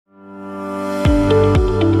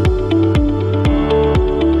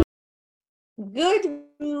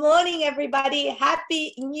everybody.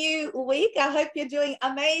 Happy new week. I hope you're doing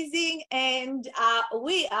amazing. And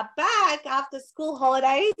we are back after school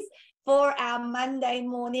holidays for our Monday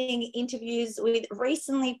morning interviews with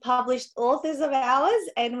recently published authors of ours.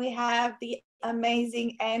 And we have the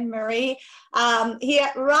amazing Anne-Marie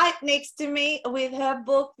here right next to me with her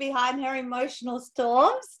book Behind Her Emotional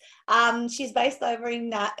Storms. She's based over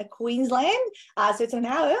in Queensland, so it's an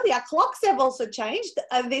hour early. Our clocks have also changed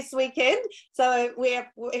this weekend, so we're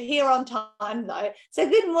here on time though. So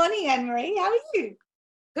good morning, Anne-Marie. How are you?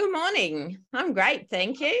 Good morning. I'm great,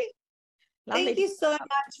 thank you. Lovely. Thank you so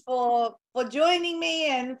much for joining me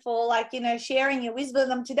and for sharing your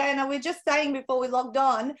wisdom today. And we were just saying before we logged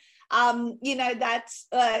on, that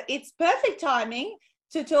it's perfect timing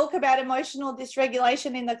to talk about emotional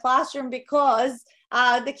dysregulation in the classroom because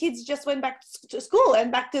the kids just went back to school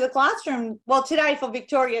and back to the classroom. Well, today for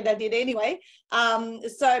Victoria, they did anyway.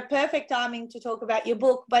 So perfect timing to talk about your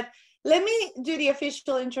book. But let me do the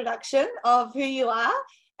official introduction of who you are.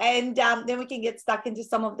 And then we can get stuck into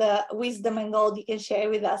some of the wisdom and gold you can share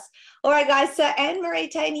with us. All right, guys. So Anne-Marie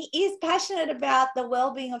Taney is passionate about the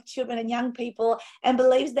well-being of children and young people and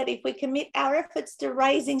believes that if we commit our efforts to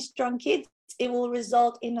raising strong kids, it will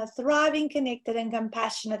result in a thriving, connected and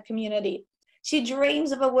compassionate community. She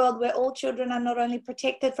dreams of a world where all children are not only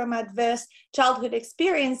protected from adverse childhood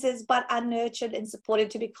experiences, but are nurtured and supported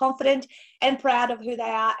to be confident and proud of who they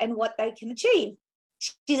are and what they can achieve.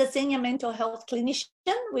 She's a senior mental health clinician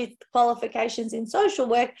with qualifications in social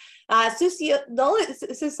work, sociology.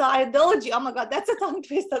 Oh my God, that's a tongue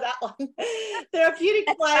twister, that one. Therapeutic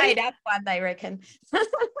play. Made up one, they reckon.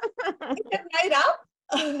 Made up?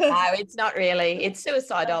 No, it's not really. It's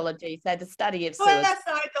suicidology. So the study of suicide.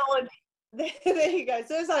 Suicidology. There you go.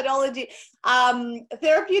 Suicidology,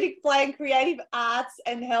 therapeutic play and creative arts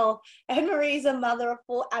and health. Anne-Marie is a mother of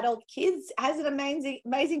 4 adult kids, has an amazing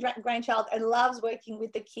grandchild and loves working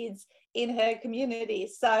with the kids in her community.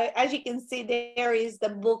 So as you can see, there is the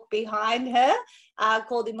book behind her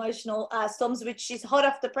called Emotional Storms, which is hot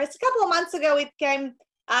off the press. A couple of months ago, it came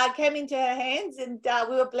into her hands and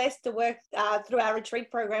we were blessed to work through our retreat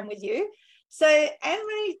program with you. So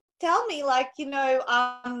Anne-Marie, tell me,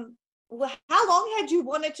 how long had you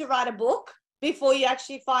wanted to write a book before you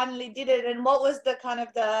actually finally did it? And what was the kind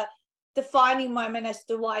of the defining moment as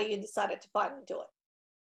to why you decided to finally do it?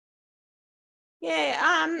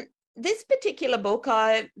 Yeah, this particular book,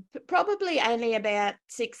 I probably only about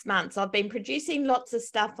 6 months. I've been producing lots of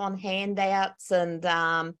stuff on handouts and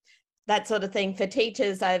that sort of thing for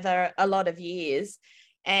teachers over a lot of years.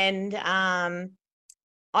 And I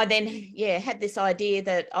then, had this idea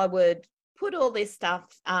that I would put all this stuff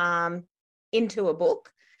into a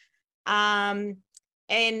book. And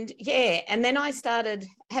then I started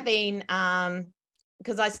having,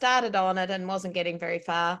 because I started on it and wasn't getting very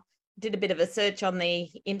far, did a bit of a search on the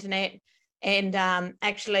internet and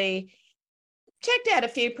actually checked out a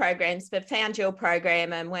few programs, but found your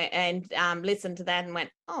program and listened to that and went,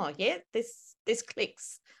 oh yeah, this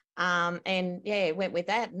clicks. Went with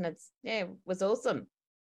that and it was awesome.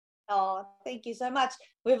 Oh, thank you so much.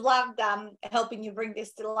 We've loved helping you bring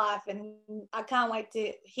this to life, and I can't wait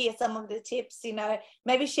to hear some of the tips.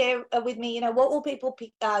 Maybe share with me. What will people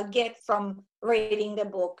get from reading the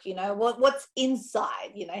book? What's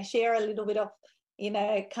inside. Share a little bit of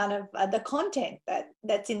kind of the content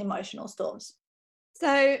that's in Emotional Storms.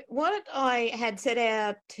 So what I had set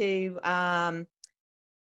out to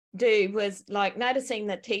do was noticing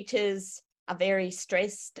that teachers are very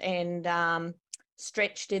stressed and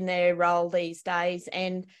stretched in their role these days,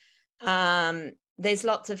 and there's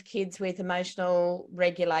lots of kids with emotional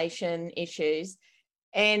regulation issues,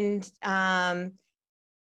 and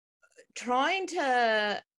trying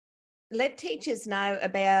to let teachers know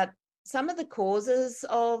about some of the causes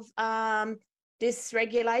of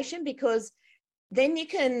dysregulation, because then you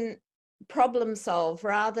can problem solve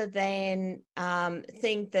rather than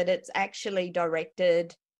think that it's actually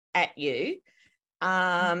directed at you.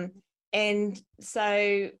 And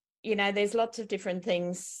so, there's lots of different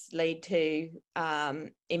things lead to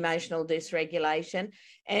emotional dysregulation.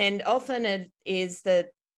 And often it is that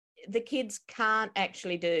the kids can't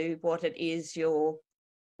actually do what it is you're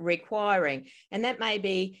requiring. And that may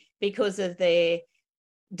be because of their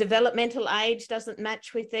developmental age doesn't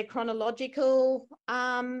match with their chronological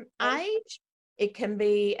age. It can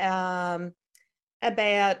be about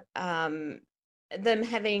them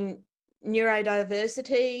having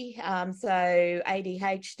neurodiversity, so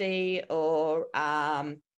ADHD or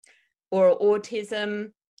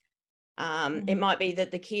autism. It might be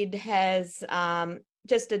that the kid has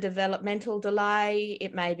just a developmental delay.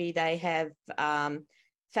 It may be they have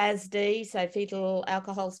FASD, so fetal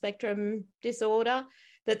alcohol spectrum disorder,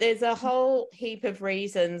 that there's a whole heap of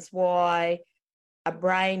reasons why a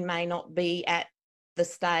brain may not be at the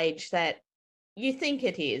stage that you think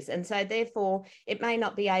it is. And so therefore it may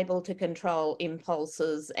not be able to control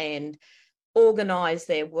impulses and organize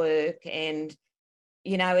their work. And,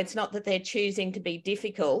 you know, it's not that they're choosing to be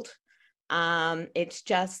difficult. It's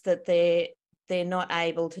just that they're not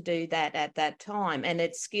able to do that at that time. And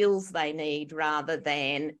it's skills they need rather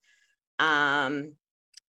than, I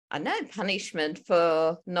know, punishment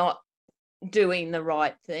for not doing the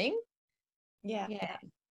right thing. Yeah.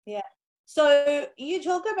 So you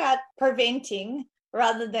talk about preventing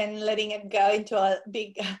rather than letting it go into a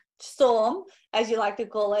big storm, as you like to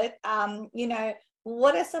call it. You know,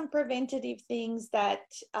 what are some preventative things that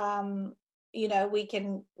you know, we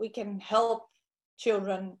can help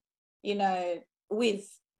children, you know, with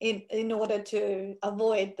in order to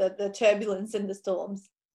avoid the turbulence and the storms?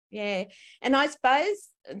 Yeah. And I suppose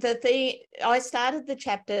I started the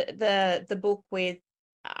chapter, the book with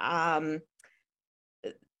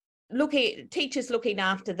teachers looking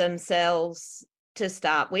after themselves to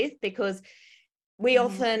start with, because we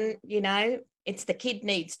often, you know, it's the kid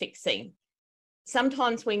needs fixing.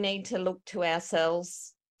 Sometimes we need to look to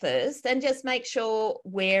ourselves first and just make sure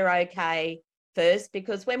we're okay first,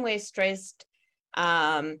 because when we're stressed, you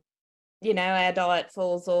know, our diet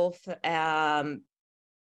falls off,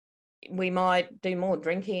 we might do more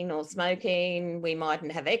drinking or smoking, we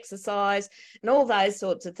mightn't have exercise and all those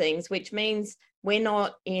sorts of things, which means we're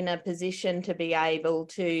not in a position to be able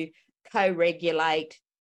to co-regulate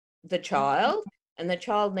the child. And the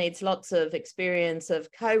child needs lots of experience of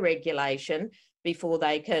co-regulation before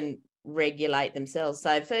they can regulate themselves.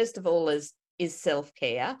 So first of all is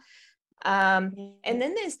self-care. And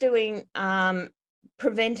then there's doing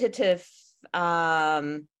preventative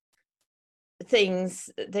things.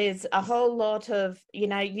 There's a whole lot of, you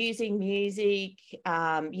know, using music,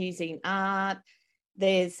 using art.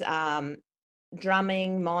 There's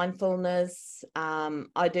drumming, mindfulness.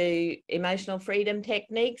 I do emotional freedom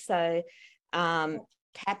techniques. So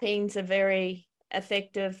tapping's a very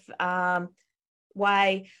effective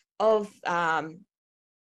way of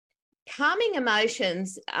calming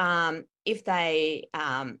emotions if they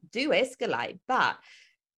do escalate. But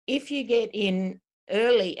if you get in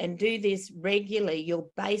early and do this regularly, your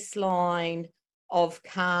baseline of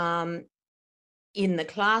calm in the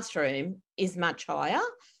classroom is much higher.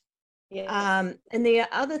 Yes. And the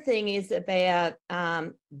other thing is about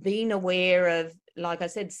being aware of, like I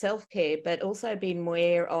said, self-care, but also being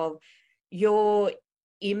aware of your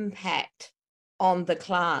impact on the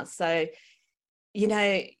class. So, you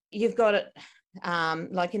know, you've got it,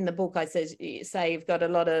 like in the book I say you've got a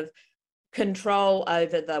lot of control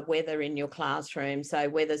over the weather in your classroom. So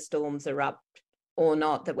whether storms erupt or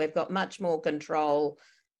not, that we've got much more control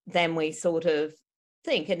than we sort of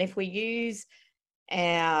think. And if we use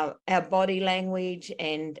our body language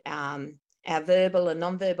and our verbal and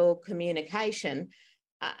non-verbal communication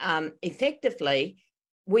effectively,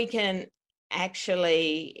 we can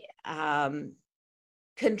actually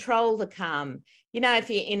control the calm. You know, if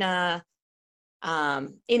you're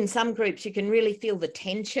in some groups, you can really feel the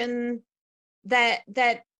tension that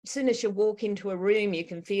as soon as you walk into a room, you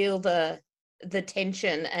can feel the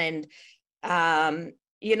tension, and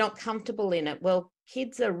you're not comfortable in it. Well,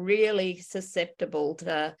 kids are really susceptible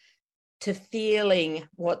to feeling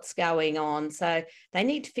what's going on, so they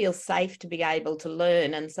need to feel safe to be able to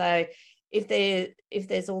learn. And so if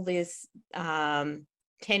there's all this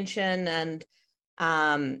tension and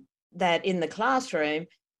that in the classroom,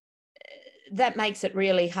 that makes it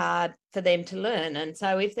really hard for them to learn. And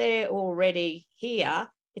so if they're already here,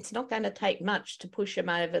 it's not going to take much to push them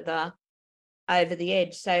over the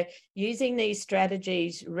edge. So using these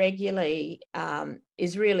strategies regularly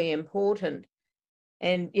is really important.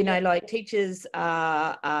 And, you know, like teachers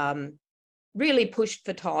are really pushed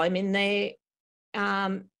for time in their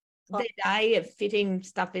day of fitting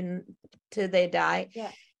stuff into their day.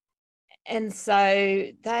 Yeah. And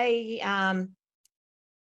so they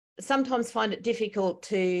sometimes find it difficult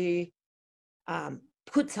to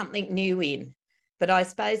put something new in. But I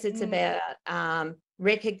suppose it's about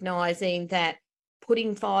recognising that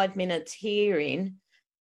putting 5 minutes here in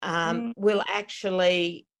will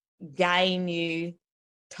actually gain you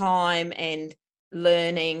time and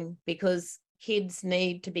learning, because kids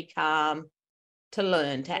need to be calm to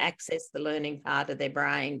learn, to access the learning part of their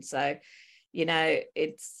brain. So, you know,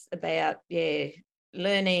 it's about,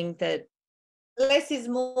 learning that less is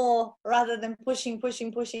more, rather than pushing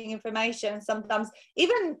information. Sometimes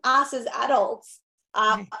even us as adults,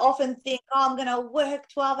 often think, oh, I'm going to work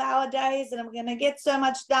 12-hour days and I'm going to get so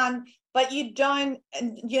much done, but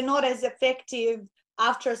you're not as effective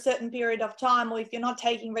after a certain period of time, or if you're not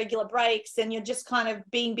taking regular breaks and you're just kind of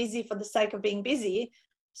being busy for the sake of being busy.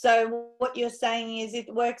 So what you're saying is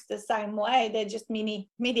it works the same way. They're just mini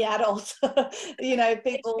adults,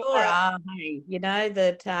 people. Sure are, hey,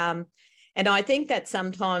 that, and I think that's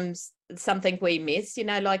sometimes something we miss,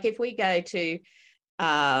 like if we go to,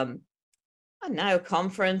 I don't know, a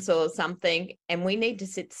conference or something, and we need to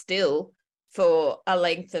sit still for a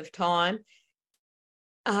length of time,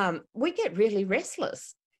 we get really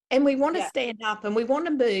restless and we want to stand up and we want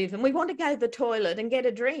to move and we want to go to the toilet and get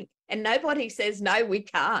a drink. And nobody says, no, we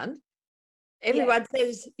can't. Everyone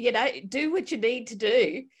says, do what you need to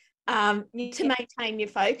do to maintain your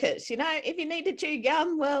focus. If you need to chew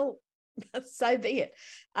gum, well, so be it.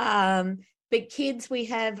 But kids, we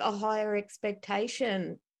have a higher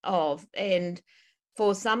expectation of, and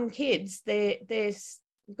for some kids, they've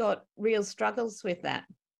got real struggles with that.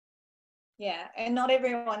 Yeah, and not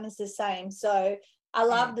everyone is the same. So I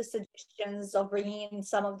love the suggestions of bringing in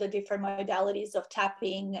some of the different modalities of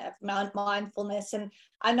tapping, of mindfulness. And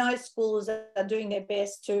I know schools are doing their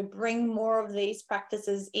best to bring more of these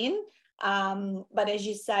practices in. But as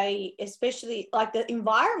you say, especially like the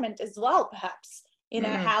environment as well, perhaps,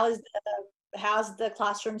 how's the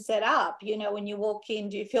classroom set up? When you walk in,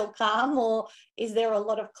 do you feel calm, or is there a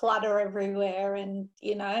lot of clutter everywhere? And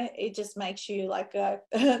it just makes you like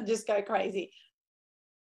just go crazy.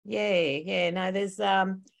 No, there's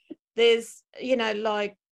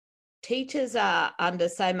like teachers are under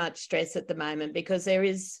so much stress at the moment because there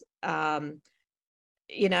is a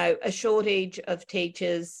shortage of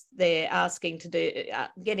teachers. They're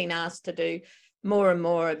getting asked to do more and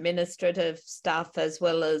more administrative stuff, as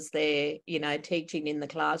well as their, teaching in the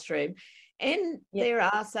classroom. And there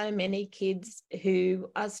are so many kids who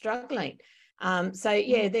are struggling.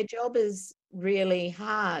 Their job is really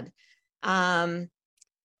hard. And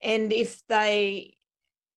if they,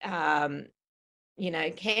 can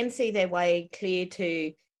see their way clear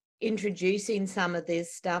to introducing some of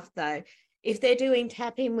this stuff, though, if they're doing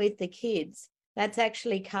tapping with the kids, that's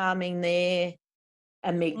actually calming their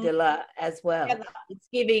amygdala as well. It's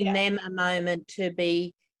giving them a moment to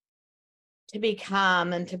be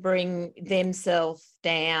calm and to bring themselves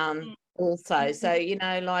down also. So,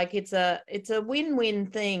 like it's a win-win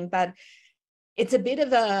thing, but it's a bit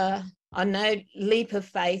of a, I know, leap of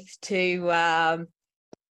faith to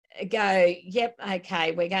go, yep,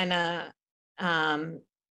 okay, we're going to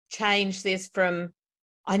change this from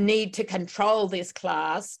I need to control this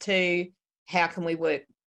class to how can we work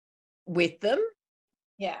with them?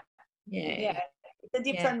 Yeah. It's a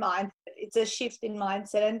different mindset. It's a shift in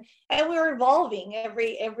mindset, and we're evolving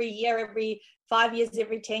every year, every 5 years,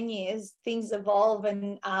 every 10 years, things evolve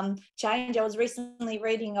and change. I was recently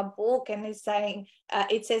reading a book, and it's saying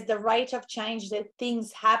it says the rate of change that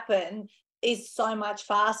things happen is so much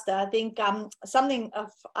faster. I think something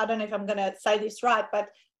of, I don't know if I'm going to say this right, but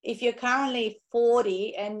if you're currently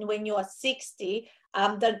 40 and when you're 60,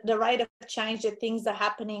 the rate of change that things are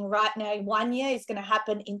happening right now, 1 year is going to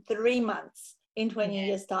happen in 3 months, in 20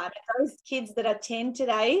 years time. And those kids that are 10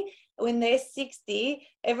 today, when they're 60,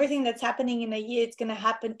 everything that's happening in a year, it's going to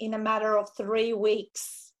happen in a matter of 3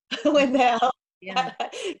 weeks when they're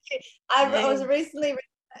I was recently,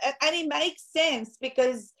 and it makes sense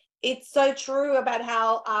because it's so true about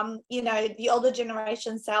how the older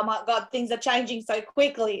generations say, oh my God, things are changing so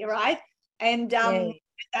quickly, right? And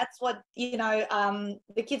that's what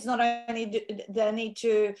the kids not only they need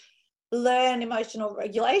to learn emotional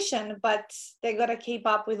regulation, but they got to keep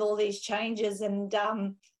up with all these changes. And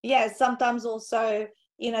sometimes also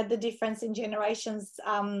the difference in generations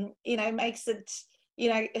makes it,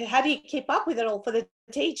 how do you keep up with it all for the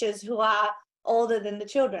teachers who are older than the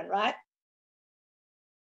children, right?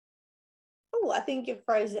 Oh, I think you're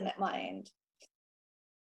frozen at my end.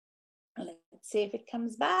 Let's see if it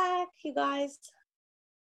comes back, you guys.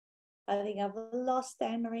 I think I've lost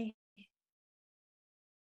Anne-Marie.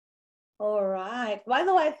 All right. By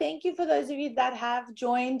the way, thank you for those of you that have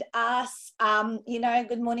joined us.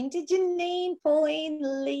 Good morning to Janine, Pauline,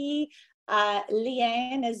 Lee,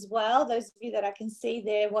 Leanne as well. Those of you that I can see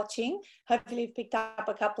there watching, hopefully you've picked up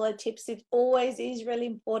a couple of tips. It always is really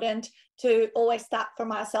important to always start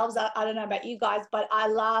from ourselves. I don't know about you guys, but I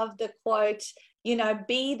love the quote,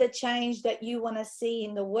 be the change that you want to see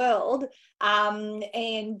in the world. There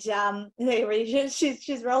it is.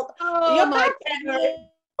 She's rolled. Oh, my goodness.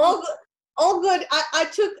 All good. I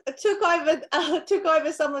took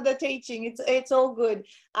over some of the teaching. It's all good.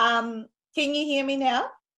 Can you hear me now?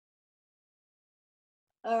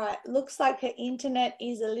 All right. Looks like her internet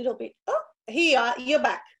is a little bit. Oh, here you are. You're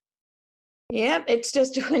back. Yeah, it's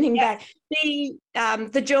just joining Yes.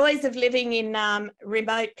 back. The joys of living in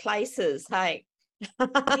remote places. Hey.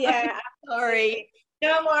 Yeah, Sorry. absolutely.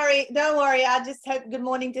 Don't worry, don't worry. I just had good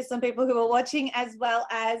morning to some people who are watching, as well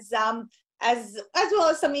as some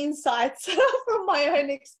insights from my own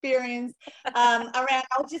experience around. I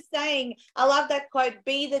was just saying, I love that quote: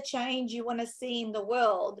 "Be the change you want to see in the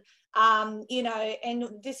world." And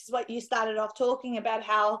this is what you started off talking about,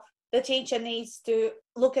 how the teacher needs to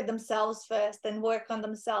look at themselves first and work on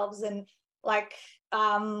themselves, and like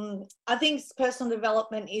I think personal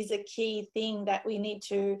development is a key thing that we need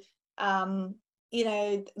to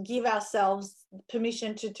give ourselves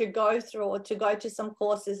permission to go through, or to go to some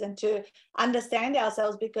courses and to understand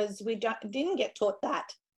ourselves, because we didn't get taught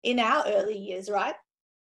that in our early years, right?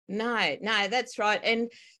 No, that's right. And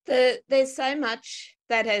there's so much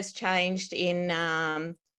that has changed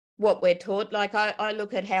in what we're taught. Like I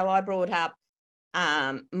look at how I brought up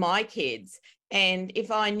my kids, and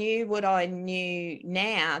if I knew what I knew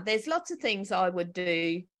now, there's lots of things I would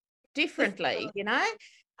do differently, Yeah.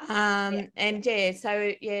 And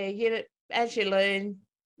so as you learn,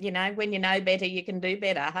 when you know better, you can do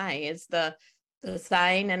better. Hey, is the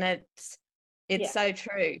saying, and it's Yeah. so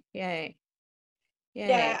true. Yeah.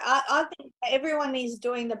 Yeah, I think everyone is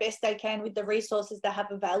doing the best they can with the resources they have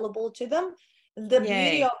available to them. The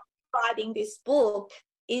beauty Yeah. of writing this book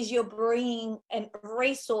is you're bringing a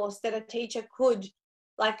resource that a teacher could,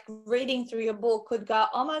 like reading through your book, could go,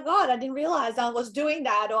 oh my God, I didn't realize I was doing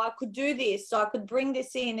that, or I could do this, so I could bring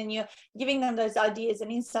this in, and you're giving them those ideas and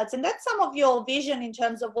insights. And that's some of your vision in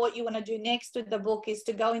terms of what you want to do next with the book, is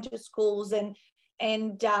to go into schools and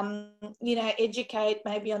educate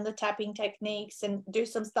maybe on the tapping techniques and do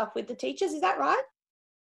some stuff with the teachers. Is that right?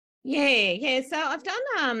 Yeah. So I've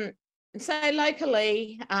done so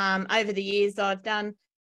locally over the years I've done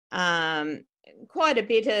um quite a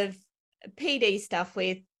bit of PD stuff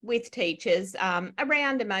with teachers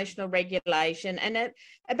around emotional regulation and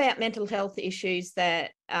about mental health issues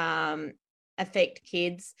that affect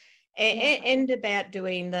kids, Yeah. and about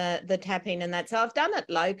doing the tapping and that. So I've done it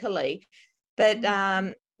locally, but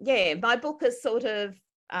my book has sort of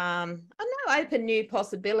I know opened new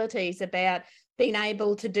possibilities about being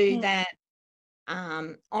able to do that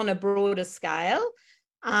on a broader scale.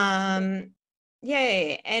 Um,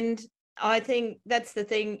 and I think that's the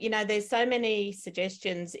thing, there's so many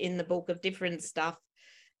suggestions in the book of different stuff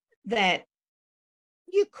that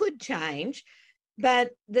you could change.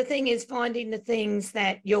 But the thing is finding the things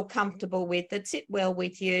that you're comfortable with, that sit well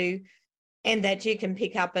with you, and that you can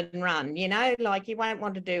pick up and run, like you won't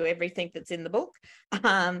want to do everything that's in the book,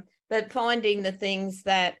 but finding the things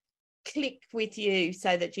that click with you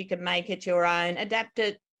so that you can make it your own, adapt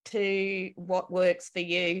it to what works for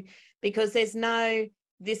you, because there's no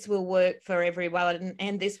this will work for everyone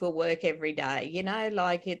and this will work every day,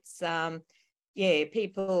 like it's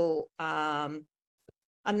people I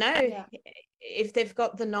know Yeah. if they've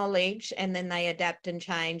got the knowledge and then they adapt and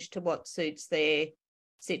change to what suits their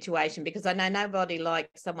situation, because I know nobody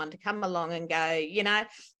likes someone to come along and go,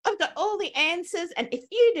 I've got all the answers, and if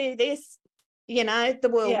you do this, the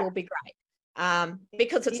world Yeah. will be great,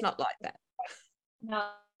 because it's not like that. No,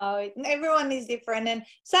 everyone is different. And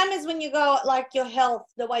same as when you go, like your health,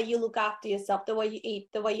 the way you look after yourself, the way you eat,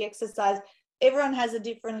 the way you exercise, everyone has a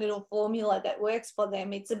different little formula that works for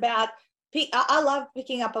them. It's about, I love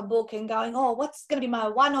picking up a book and going, oh, what's going to be my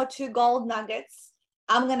one or two gold nuggets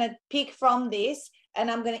I'm going to pick from this and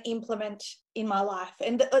I'm going to implement in my life.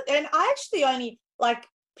 And I actually only like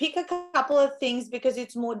pick a couple of things because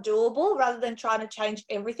it's more doable rather than trying to change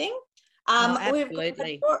everything. Oh, We've got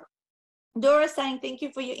absolutely. Dora saying, thank you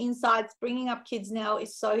for your insights. Bringing up kids now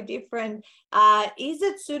is so different. Is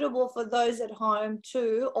it suitable for those at home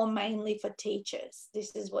too, or mainly for teachers?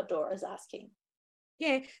 This is what Dora's asking.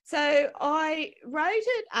 Yeah, so I wrote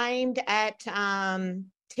it aimed at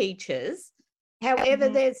teachers. However,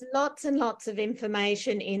 there's lots and lots of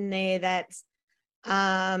information in there that's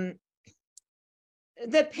that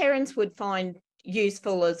parents would find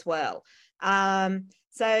useful as well.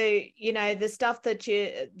 So the stuff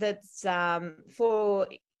that's for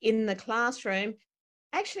in the classroom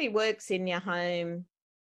actually works in your home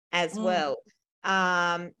as well.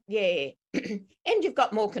 And you've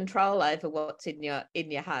got more control over what's in your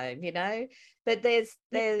home, but there's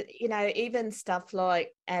even stuff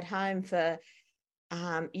like at home for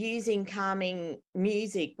using calming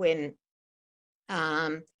music when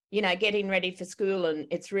getting ready for school and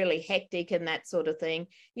it's really hectic and that sort of thing,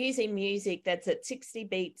 using music that's at 60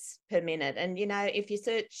 beats per minute. And, if you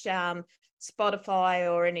search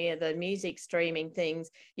Spotify or any of the music streaming things,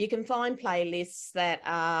 you can find playlists that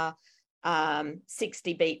are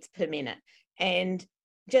 60 beats per minute. And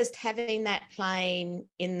just having that playing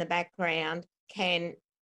in the background can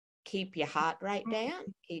keep your heart rate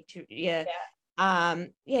down,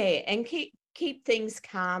 and keep things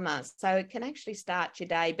calmer. So it can actually start your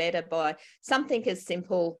day better by something as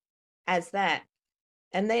simple as that.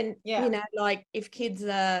 And then, like if kids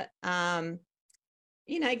are,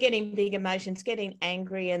 getting big emotions, getting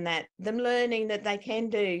angry and that, them learning that they can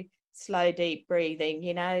do slow, deep breathing.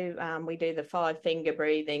 We do the 5-finger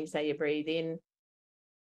breathing. So you breathe in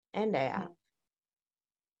and out,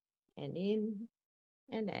 and in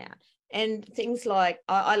and out. And things like,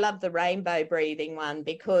 I love the rainbow breathing one,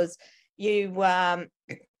 because you can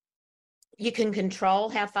control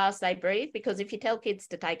how fast they breathe, because if you tell kids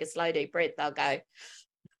to take a slow, deep breath, they'll go.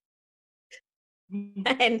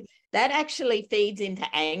 And that actually feeds into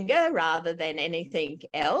anger rather than anything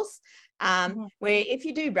else. Where if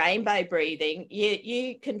you do rainbow breathing,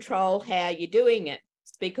 you control how you're doing it,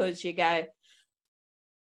 because you go.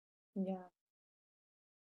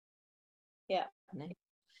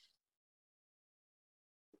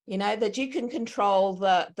 That you can control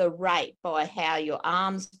the rate by how your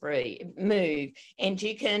arms move, and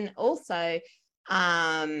you can also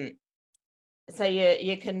so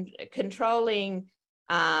you can controlling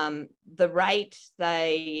the rate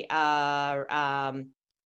they are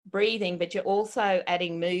breathing, but you're also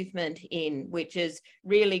adding movement in, which is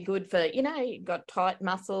really good for, you've got tight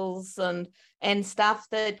muscles and stuff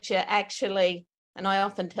that you actually, and I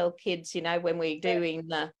often tell kids, when we're doing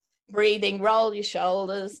the breathing, roll your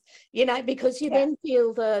shoulders, because you then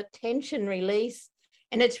feel the tension release.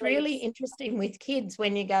 And it's really interesting with kids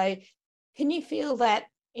when you go, can you feel that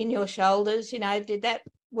in your shoulders? Did that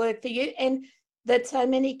work for you? And that so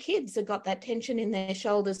many kids have got that tension in their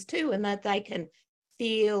shoulders too, and that they can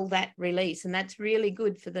feel that release. And that's really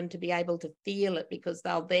good for them to be able to feel it, because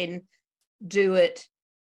they'll then do it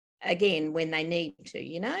again when they need to,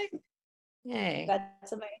 Yeah.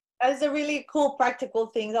 That's amazing. Those are really cool practical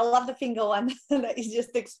things. I love the finger one that you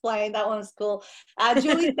just explained. That one's cool.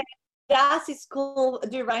 Julie, Darcy's school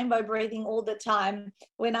do rainbow breathing all the time.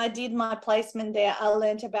 When I did my placement there, I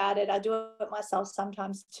learned about it. I do it myself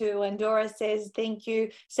sometimes too. And Dora says, thank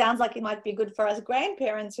you. Sounds like it might be good for us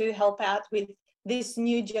grandparents who help out with this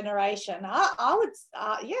new generation. I would,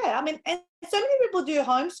 I mean, and so many people do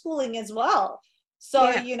homeschooling as well. So,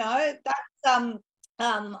 that's,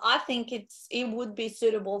 I think it would be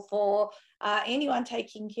suitable for anyone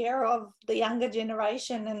taking care of the younger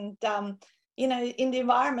generation. And, in the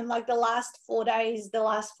environment, like the last 4 days of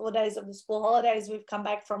the school holidays, we've come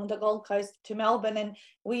back from the Gold Coast to Melbourne, and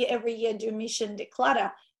we every year do mission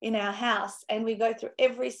declutter in our house, and we go through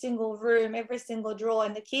every single room, every single drawer,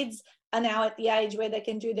 and the kids are now at the age where they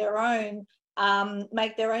can do their own,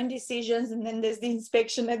 make their own decisions, and then there's the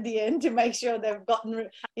inspection at the end to make sure they've gotten,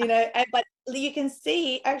 but you can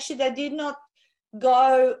see actually they did not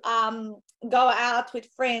go out with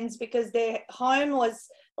friends because their home was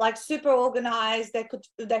like super organized. They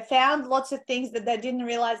found lots of things that they didn't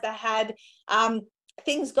realize they had.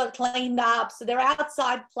 Things got cleaned up, so they're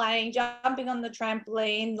outside playing, jumping on the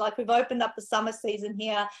trampoline. Like, we've opened up the summer season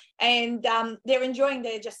here, and they're enjoying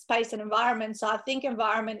their just space and environment. So I think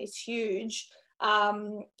environment is huge,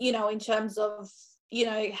 in terms of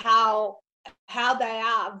how they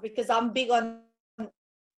are, because I'm big on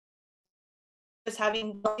just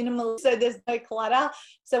having minimal, so there's no clutter,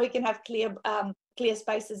 so we can have clear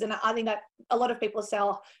spaces. And I think that a lot of people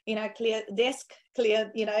sell, clear desk,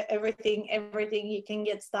 clear, everything you can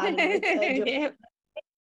get started with.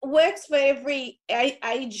 Works for every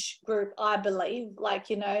age group, I believe, like,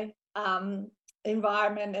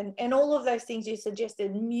 environment and all of those things you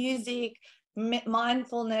suggested, music,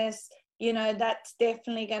 mindfulness, that's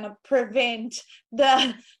definitely going to prevent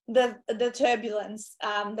the turbulence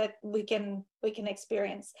that we can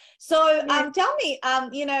experience. So tell me,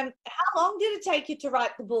 how long did it take you to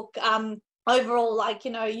write the book? Overall, like,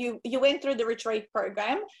 you went through the retreat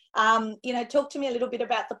program. Talk to me a little bit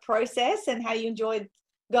about the process and how you enjoyed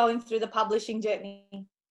going through the publishing journey.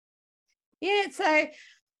 Yeah, so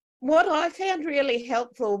what I found really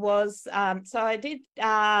helpful was, so I did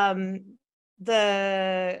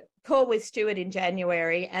the call with Stuart in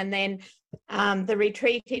January, and then the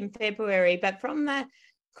retreat in February. But from that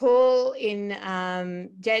call in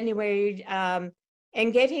January and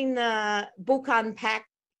getting the book unpacked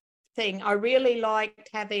thing, I really liked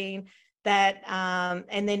having that,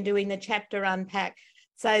 and then doing the chapter unpack.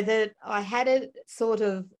 so that I had it sort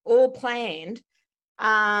of all planned,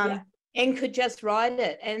 and could just write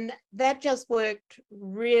it. And that just worked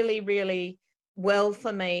really, really well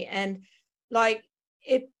for me. And like,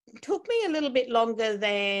 it took me a little bit longer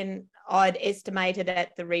than I'd estimated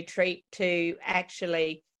at the retreat to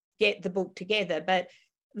actually get the book together. But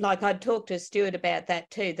like, I'd talked to Stuart about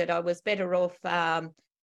that too, that I was better off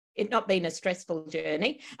it not being a stressful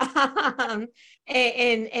journey, and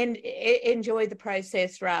enjoy the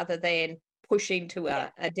process rather than pushing to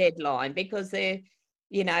a deadline, because they're,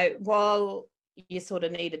 you know, while you sort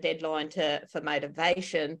of need a deadline for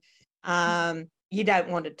motivation, you don't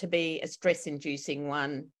want it to be a stress-inducing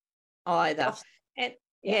one either. And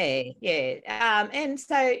and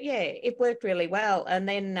so it worked really well. And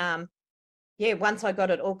then once I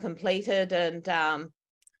got it all completed, and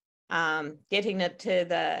getting it to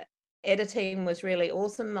the editing was really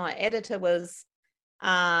awesome. My editor was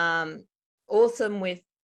awesome with,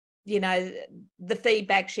 you know, the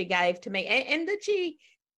feedback she gave to me, and that she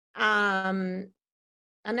I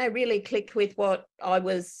know really clicked with what I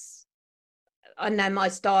know my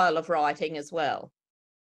style of writing as well.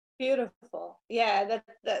 Beautiful. Yeah,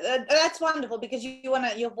 that's wonderful, because you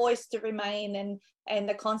want your voice to remain, and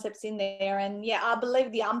the concepts in there. And yeah, I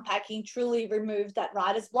believe the unpacking truly removes that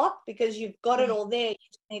writer's block, because you've got it all there. You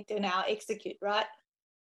just need to now execute, right?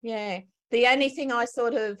 Yeah. The only thing I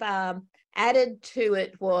sort of added to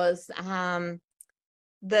it was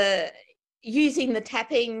the using the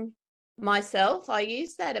tapping myself. I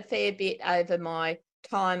used that a fair bit over my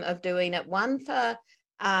time of doing it. One, for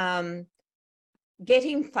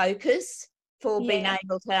getting focus, for being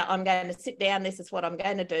able to, I'm going to sit down, this is what I'm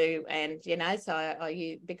going to do. And, you know, so I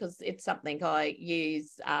use, because it's something I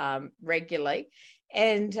use regularly.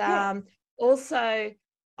 And also,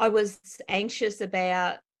 I was anxious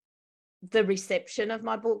about the reception of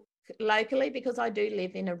my book locally, because I do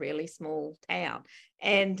live in a really small town.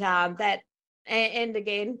 And and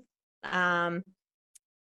again,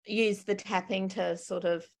 use the tapping to sort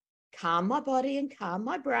of calm my body and calm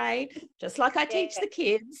my brain, just like I teach the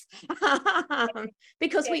kids,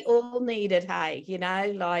 because we all need it, hey, you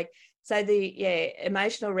know, like, so the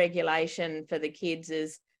emotional regulation for the kids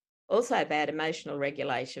is also about emotional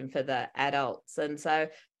regulation for the adults. And so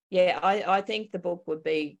I think the book would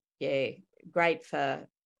be great for,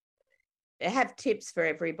 have tips for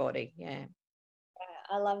everybody.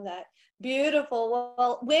 I love that. Beautiful.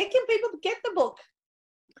 Well, where can people get the book?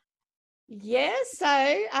 So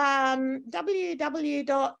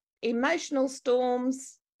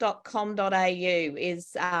www.emotionalstorms.com.au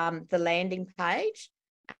is the landing page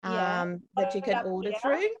that you can order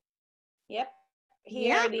through. Yep.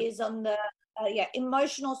 Here it is on the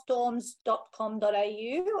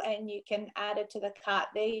emotionalstorms.com.au, and you can add it to the cart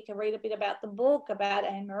there. You can read a bit about the book, about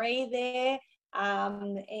Anne-Marie there.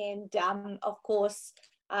 Of course,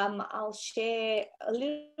 I'll share a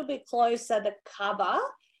little bit closer the cover,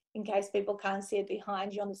 in case people can't see it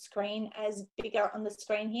behind you on the screen, as bigger on the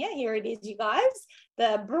screen here. Here it is, you guys.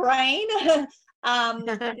 The brain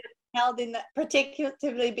held in,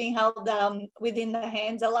 protectively being held within the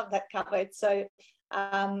hands. I love that cover. It's so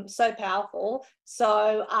powerful.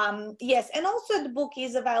 So yes, and also the book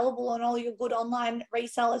is available on all your good online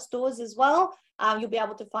reseller stores as well. You'll be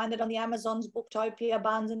able to find it on the Amazons, Booktopia,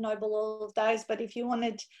 Barnes and Noble, all of those. But if you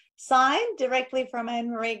wanted signed directly from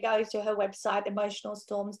Anne-Marie, go to her website,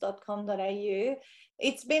 emotionalstorms.com.au.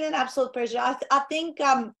 It's been an absolute pleasure. I think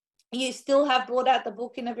you still have brought out the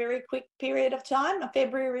book in a very quick period of time, a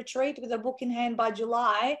February retreat with a book in hand by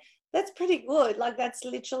July. That's pretty good. Like, that's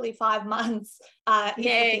literally 5 months. If you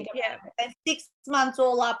think about it. And 6 months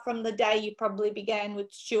all up from the day you probably began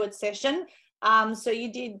with Stuart's session. So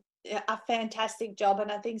you did a fantastic job.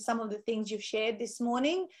 And I think some of the things you've shared this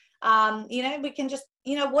morning, you know, we can just,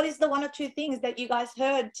 you know, what is the 1 or 2 things that you guys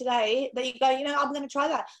heard today that you go, you know, I'm going to try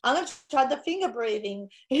that. I'm going to try the finger breathing.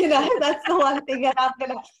 You know, that's the one thing that I'm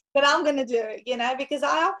going to do, you know, because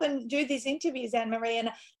I often do these interviews, Anne-Marie,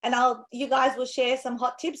 and you guys will share some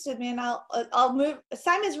hot tips with me, and I'll move,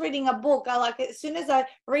 same as reading a book. I like it, as soon as I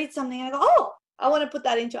read something, I go, oh, I want to put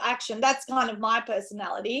that into action. That's kind of my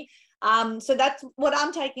personality. So that's what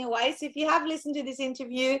I'm taking away. So if you have listened to this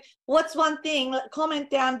interview, what's one thing, comment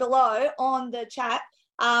down below on the chat,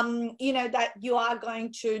 you know, that you are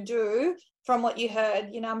going to do from what you heard.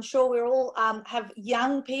 You know, I'm sure we're all have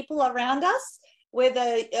young people around us,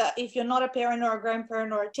 whether if you're not a parent or a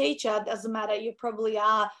grandparent or a teacher, it doesn't matter. You probably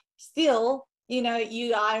are still, you know,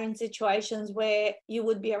 you are in situations where you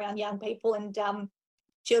would be around young people and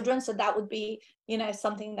children. So that would be, you know,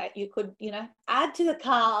 something that you could, you know, add to the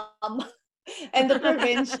calm. and the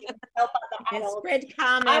prevention help other And adults. spread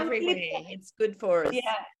calm everywhere. It's good for us.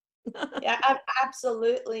 Yeah. Yeah,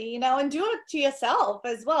 absolutely. And do it to yourself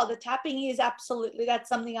as well. The tapping is absolutely, that's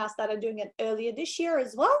something I started doing it earlier this year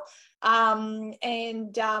as well. And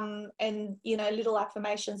little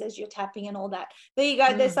affirmations as you're tapping and all that. There you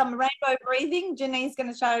go. There's some rainbow breathing. Janine's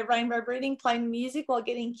going to show rainbow breathing, playing music while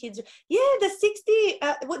getting kids. Yeah, the 60,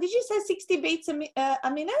 what did you say, 60 beats a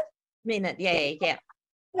minute? Minute, yeah.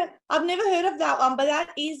 I've never heard of that one, but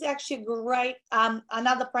that is actually great.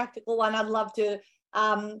 Another practical one I'd love to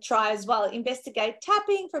try as well. Investigate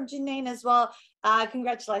tapping from Janine as well.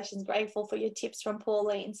 Congratulations, grateful for your tips from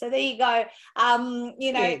Pauline. So there you go.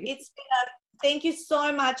 It's been thank you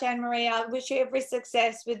so much, Anne-Marie. I wish you every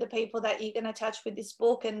success with the people that you're going to touch with this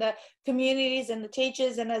book, and the communities and the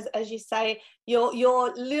teachers. And as you say,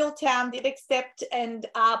 your little town did accept and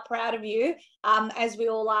are proud of you, as we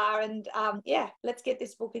all are. And let's get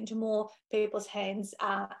this book into more people's hands.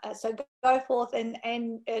 So go forth and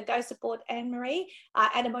go support Anne-Marie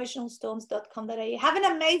at emotionalstorms.com.au. Have an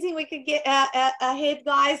amazing week ahead,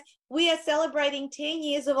 guys. We are celebrating 10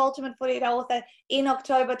 years of Ultimate 48 Author in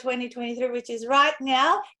October 2023, which is right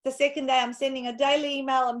now. The second day, I'm sending a daily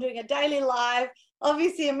email. I'm doing a daily live.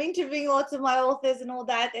 Obviously, I'm interviewing lots of my authors and all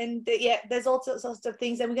that. And there's all sorts of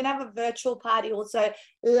things. And we're going to have a virtual party also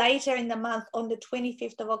later in the month on the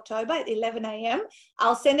 25th of October at 11 a.m.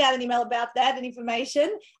 I'll send out an email about that and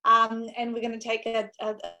information. And we're going to take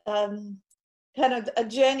kind of a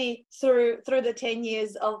journey through the 10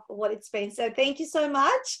 years of what it's been. So thank you so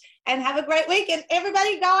much and have a great week. And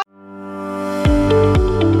everybody, guys.